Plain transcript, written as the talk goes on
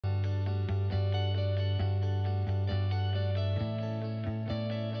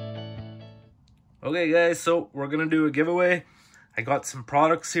Okay guys, so we're gonna do a giveaway. I got some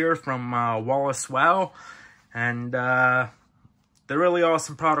products here from Wallace Wow, and they're really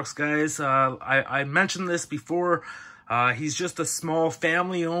awesome products, guys. I mentioned this before. He's just a small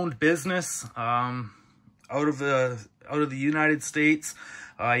family-owned business out of the United States.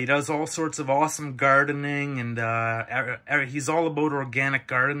 He does all sorts of awesome gardening, and he's all about organic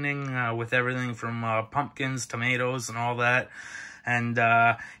gardening with everything from pumpkins, tomatoes, and all that. And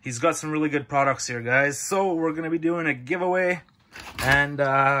he's got some really good products here, guys. So we're going to be doing a giveaway, and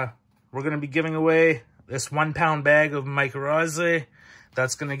we're going to be giving away this 1 pound bag of mycorrhizae.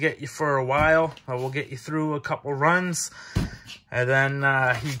 That's going to get you for a while. We'll get you through a couple runs. And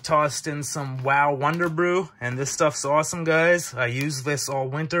then he tossed in some Wow Wonder Brew, and this stuff's awesome, guys. I use this all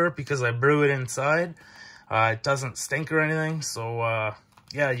winter because I brew it inside. It doesn't stink or anything, so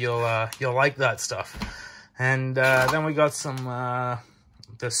yeah, you'll like that stuff. And then we got some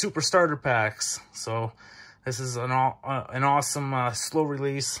the Super Starter Packs. So this is an awesome slow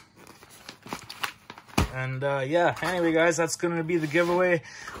release. And yeah, anyway guys, that's going to be the giveaway.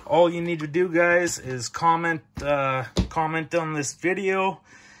 All you need to do, guys, is comment on this video,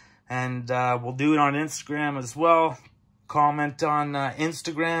 and we'll do it on Instagram as well. Comment on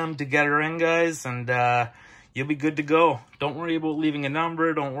Instagram to get her in, guys, and you'll be good to go. Don't worry about leaving a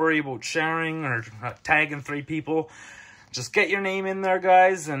number. Don't worry about sharing or tagging 3 people. Just get your name in there,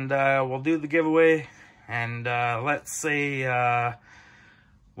 guys, and we'll do the giveaway. And let's say,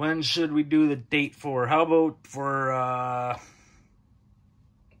 when should we do the date for? How about for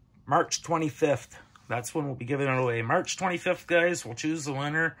March 25th? That's when we'll be giving it away. March 25th, guys. We'll choose the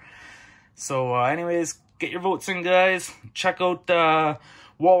winner. So anyways, get your votes in, guys. Check out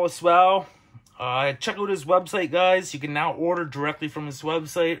Wallace Wow. Check out his website, guys. You can now order directly from his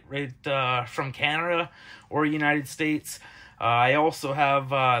website, right from Canada or United States. I also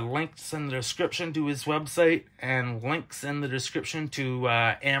have links in the description to his website and links in the description to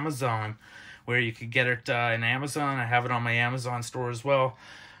Amazon, where you could get it in Amazon. I have it on my Amazon store as well.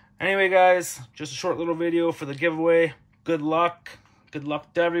 Anyway, guys, just a short little video for the giveaway. Good luck. Good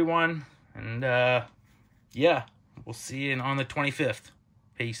luck to everyone. And yeah, we'll see you on the 25th.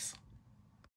 Peace.